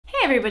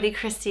everybody,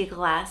 Christy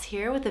Glass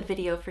here with a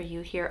video for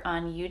you here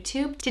on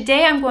YouTube.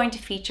 Today I'm going to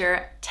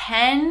feature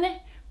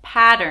 10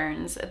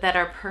 patterns that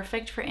are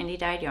perfect for indie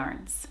dyed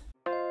yarns.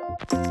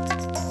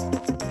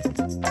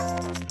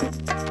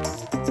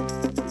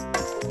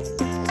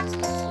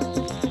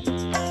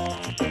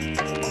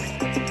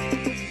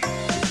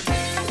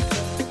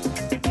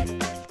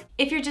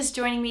 If you're just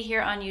joining me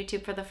here on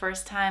YouTube for the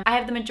first time, I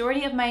have the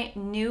majority of my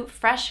new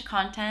fresh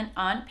content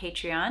on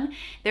Patreon.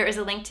 There is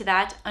a link to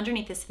that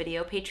underneath this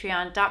video,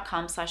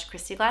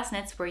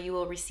 patreon.com/ChristyGlassKnits, where you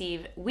will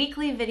receive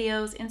weekly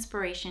videos,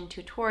 inspiration,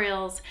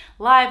 tutorials,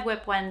 live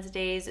Whip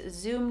Wednesdays,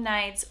 Zoom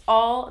nights,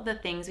 all the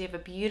things. We have a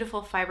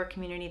beautiful fiber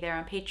community there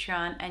on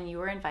Patreon, and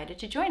you are invited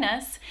to join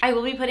us. I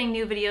will be putting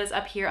new videos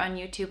up here on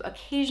YouTube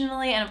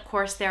occasionally, and of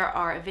course there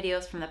are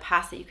videos from the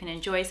past that you can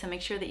enjoy, so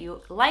make sure that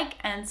you like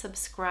and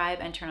subscribe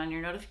and turn on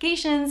your notifications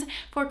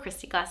for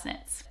Christy Glass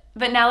Knits.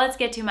 But now let's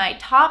get to my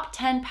top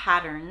 10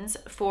 patterns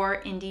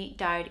for indie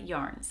dyed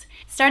yarns.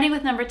 Starting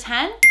with number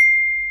 10,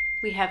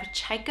 we have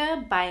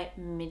Chaika by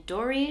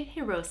Midori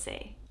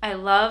Hirose. I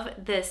love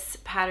this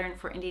pattern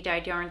for indie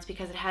dyed yarns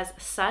because it has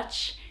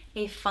such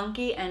a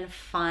funky and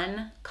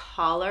fun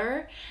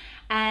collar.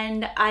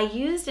 And I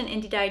used an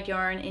indie dyed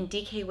yarn in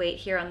DK Weight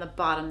here on the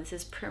bottom. This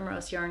is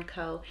Primrose Yarn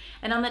Co.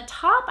 And on the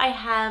top, I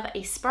have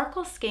a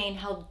sparkle skein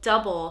held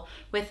double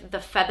with the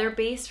feather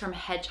base from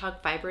Hedgehog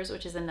Fibers,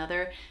 which is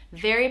another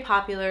very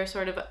popular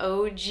sort of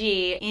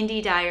OG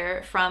indie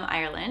dyer from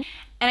Ireland.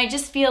 And I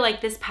just feel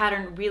like this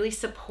pattern really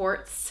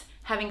supports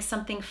having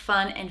something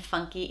fun and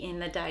funky in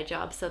the dye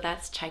job. So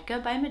that's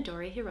Chaika by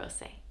Midori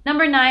Hirose.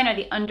 Number 9 are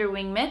the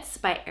Underwing Mitts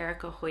by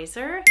Erica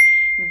Heuser.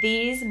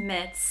 These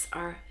mitts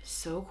are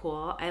so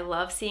cool. I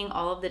love seeing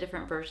all of the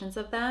different versions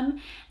of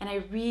them, and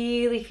I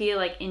really feel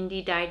like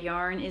indie dyed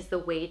yarn is the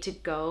way to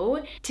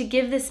go to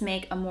give this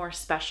make a more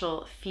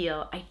special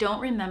feel. I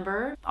don't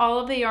remember all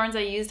of the yarns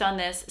I used on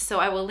this, so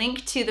I will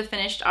link to the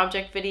finished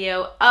object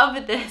video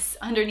of this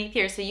underneath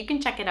here so you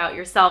can check it out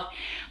yourself,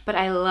 but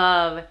I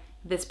love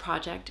this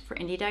project for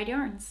indie dyed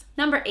yarns.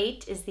 Number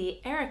 8 is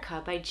the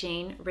Erica by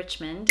Jane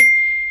Richmond.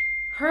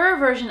 Her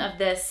version of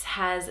this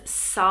has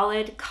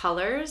solid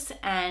colors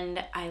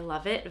and I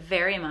love it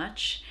very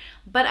much,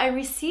 but I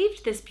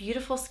received this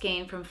beautiful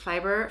skein from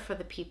Fiber for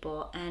the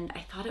People and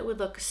I thought it would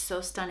look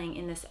so stunning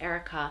in this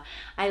Erica.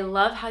 I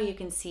love how you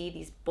can see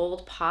these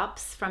bold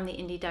pops from the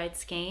indie dyed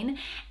skein,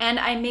 and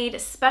I made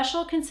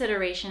special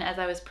consideration as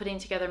I was putting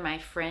together my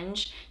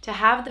fringe to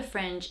have the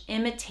fringe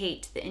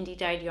imitate the indie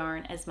dyed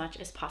yarn as much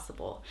as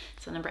possible.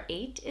 So number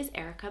 8 is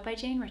Erica by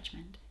Jane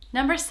Richmond.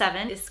 Number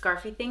 7 is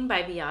Scarfy Thing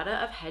by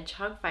Beata of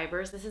Hedgehog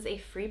Fibers. This is a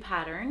free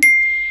pattern,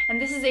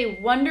 and this is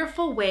a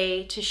wonderful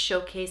way to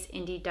showcase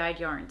indie dyed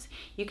yarns.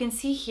 You can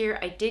see here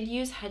I did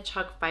use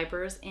Hedgehog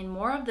Fibers in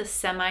more of the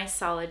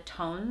semi-solid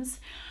tones,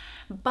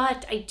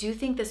 but I do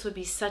think this would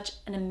be such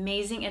an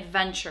amazing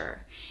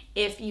adventure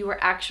if you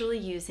were actually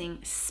using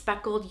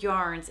speckled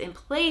yarns in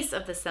place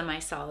of the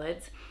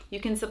semi-solids. You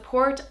can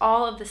support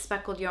all of the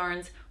speckled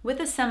yarns with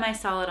a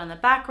semi-solid on the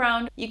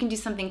background. You can do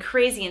something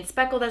crazy and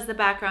speckled as the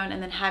background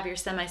and then have your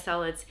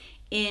semi-solids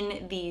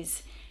in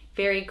these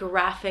very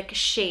graphic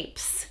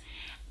shapes.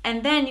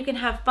 And then you can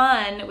have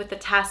fun with the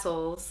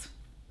tassels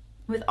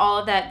with all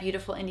of that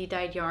beautiful indie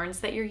dyed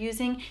yarns that you're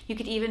using. You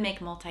could even make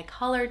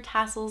multicolored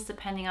tassels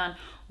depending on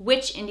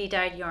which indie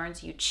dyed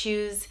yarns you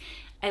choose.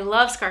 I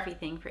love Scarfy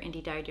Thing for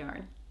indie dyed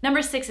yarn.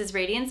 Number 6 is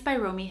Radiance by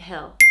Romy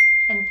Hill.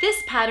 And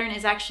this pattern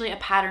is actually a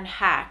pattern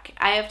hack.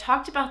 I have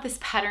talked about this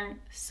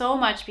pattern so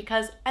much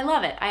because I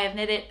love it. I have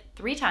knit it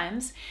 3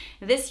 times.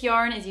 This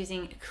yarn is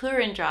using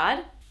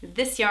Clurindrad.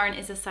 This yarn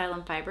is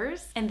Asylum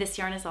Fibers, and this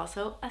yarn is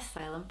also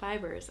Asylum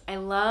Fibers. I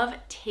love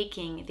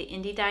taking the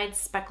indie dyed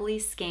speckly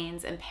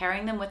skeins and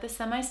pairing them with a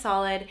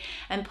semi-solid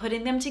and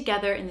putting them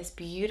together in this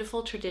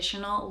beautiful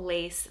traditional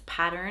lace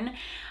pattern.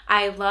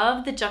 I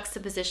love the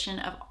juxtaposition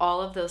of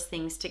all of those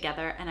things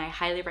together, and I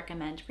highly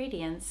recommend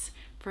Radiance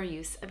for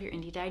use of your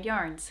indie dyed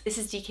yarns. This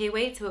is DK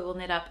Weight, so it will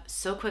knit up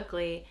so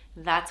quickly.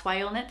 That's why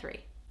you'll knit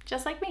 3,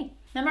 just like me.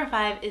 Number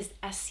 5 is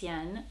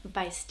Essien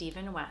by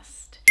Stephen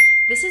West.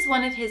 This is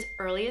one of his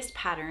earliest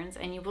patterns,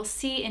 and you will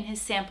see in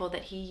his sample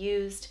that he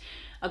used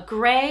a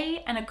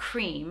gray and a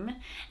cream,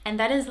 and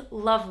that is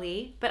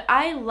lovely, but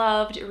I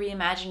loved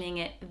reimagining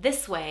it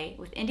this way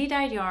with indie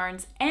dyed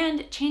yarns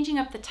and changing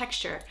up the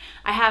texture.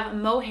 I have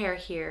mohair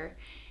here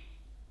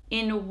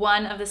in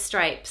one of the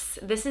stripes.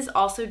 This is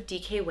also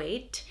DK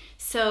Weight,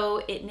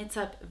 so it knits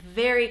up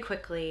very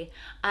quickly.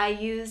 I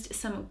used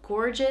some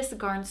gorgeous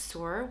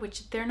Garnsour,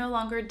 which they're no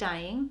longer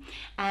dyeing,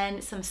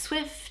 and some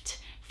Swift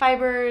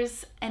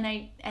fibers, and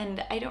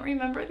I don't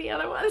remember the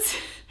other ones.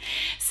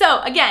 So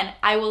again,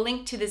 I will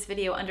link to this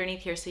video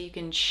underneath here so you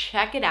can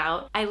check it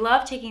out. I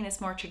love taking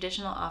this more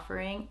traditional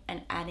offering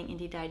and adding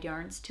indie dyed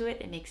yarns to it.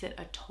 It makes it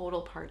a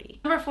total party.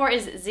 Number 4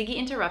 is Ziggy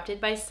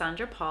Interrupted by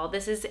Sandra Paul.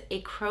 This is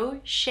a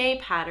crochet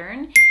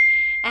pattern,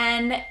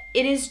 and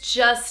it is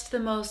just the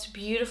most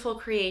beautiful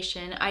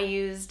creation. I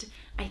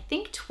I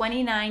think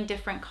 29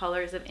 different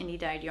colors of indie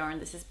dyed yarn.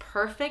 This is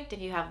perfect if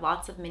you have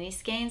lots of mini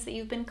skeins that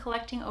you've been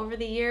collecting over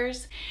the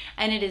years,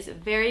 and it is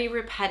very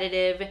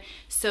repetitive,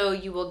 so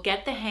you will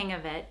get the hang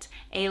of it.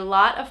 A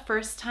lot of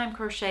first-time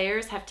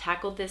crocheters have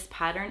tackled this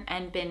pattern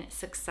and been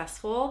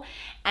successful,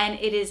 and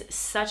it is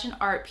such an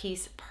art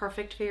piece,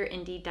 perfect for your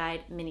indie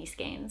dyed mini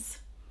skeins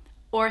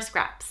or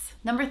scraps.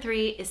 Number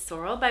 3 is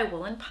Sorrel by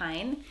Wool &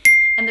 Pine.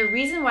 And the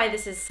reason why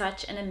this is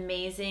such an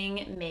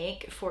amazing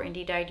make for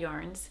indie dyed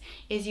yarns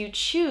is you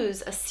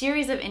choose a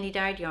series of indie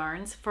dyed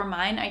yarns. For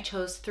mine, I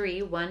chose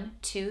 3, 1,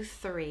 2,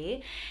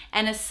 3,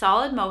 and a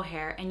solid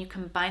mohair, and you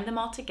combine them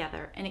all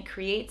together, and it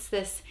creates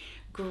this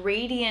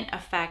gradient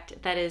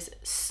effect that is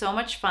so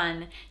much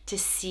fun to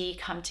see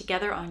come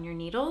together on your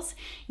needles.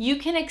 You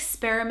can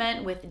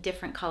experiment with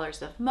different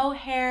colors of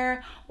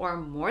mohair or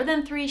more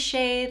than 3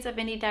 shades of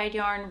indie dyed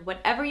yarn,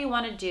 whatever you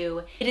want to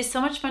do. It is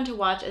so much fun to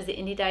watch as the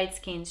indie dyed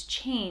skeins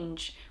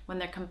change when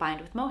they're combined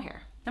with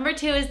mohair. Number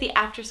 2 is the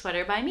After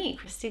Sweater by me,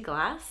 Kristy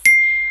Glass.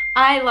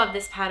 I love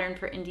this pattern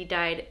for indie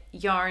dyed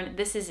yarn.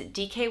 This is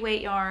DK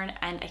weight yarn,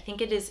 and I think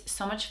it is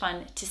so much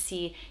fun to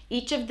see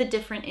each of the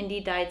different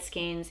indie dyed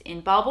skeins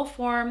in bauble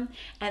form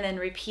and then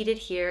repeated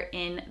here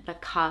in the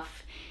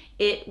cuff.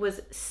 It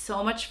was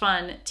so much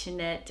fun to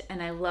knit,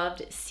 and I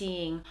loved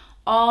seeing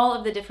all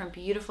of the different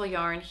beautiful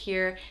yarn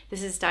here.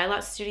 This is Dye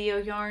Lot Studio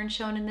yarn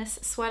shown in this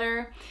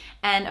sweater,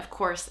 and of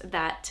course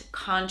that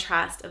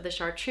contrast of the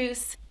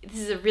chartreuse. This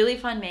is a really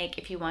fun make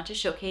if you want to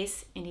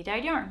showcase indie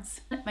dyed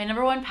yarns. My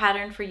number 1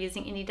 pattern for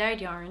using indie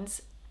dyed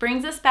yarns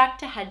brings us back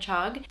to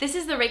Hedgehog. This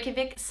is the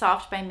Reykjavik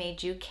Soft by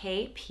Meiju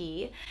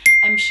KP.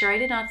 I'm sure I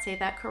did not say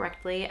that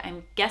correctly.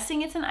 I'm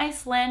guessing it's an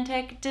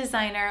Icelandic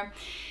designer.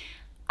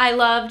 I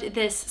loved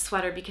this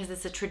sweater because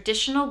it's a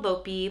traditional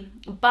lopi,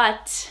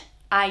 but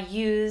I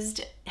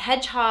used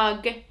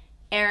Hedgehog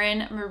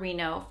Aran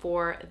Merino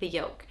for the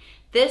yoke.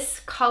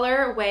 This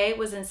colorway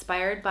was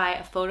inspired by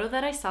a photo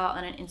that I saw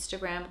on an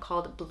Instagram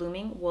called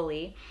Blooming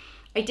Woolly.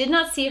 I did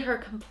not see her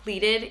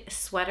completed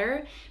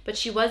sweater, but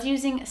she was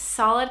using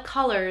solid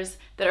colors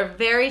that are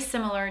very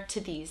similar to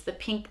these: the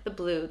pink, the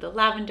blue, the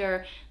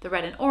lavender, the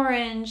red and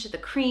orange, the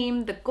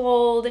cream, the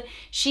gold.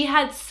 She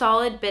had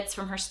solid bits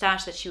from her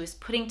stash that she was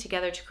putting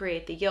together to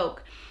create the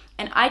yoke.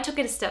 And I took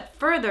it a step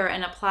further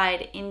and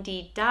applied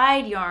indie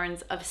dyed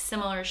yarns of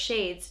similar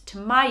shades to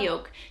my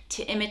yoke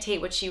to imitate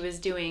what she was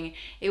doing.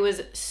 It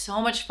was so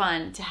much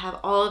fun to have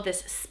all of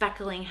this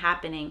speckling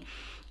happening.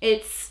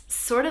 It's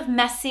sort of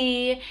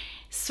messy,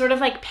 sort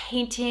of like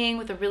painting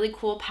with a really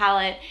cool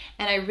palette,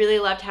 and I really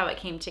loved how it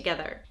came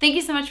together. Thank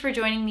you so much for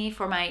joining me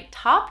for my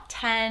top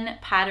 10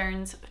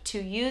 patterns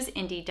to use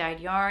indie dyed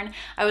yarn.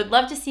 I would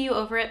love to see you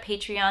over at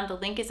Patreon. The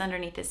link is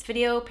underneath this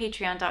video,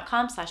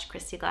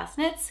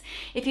 patreon.com/KristyGlassKnits.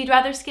 If you'd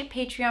rather skip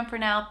Patreon for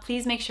now,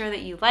 please make sure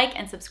that you like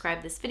and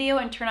subscribe this video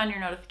and turn on your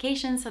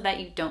notifications so that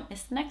you don't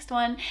miss the next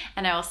one.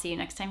 And I will see you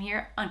next time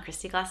here on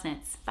Kristy Glass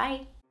Knits.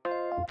 Bye.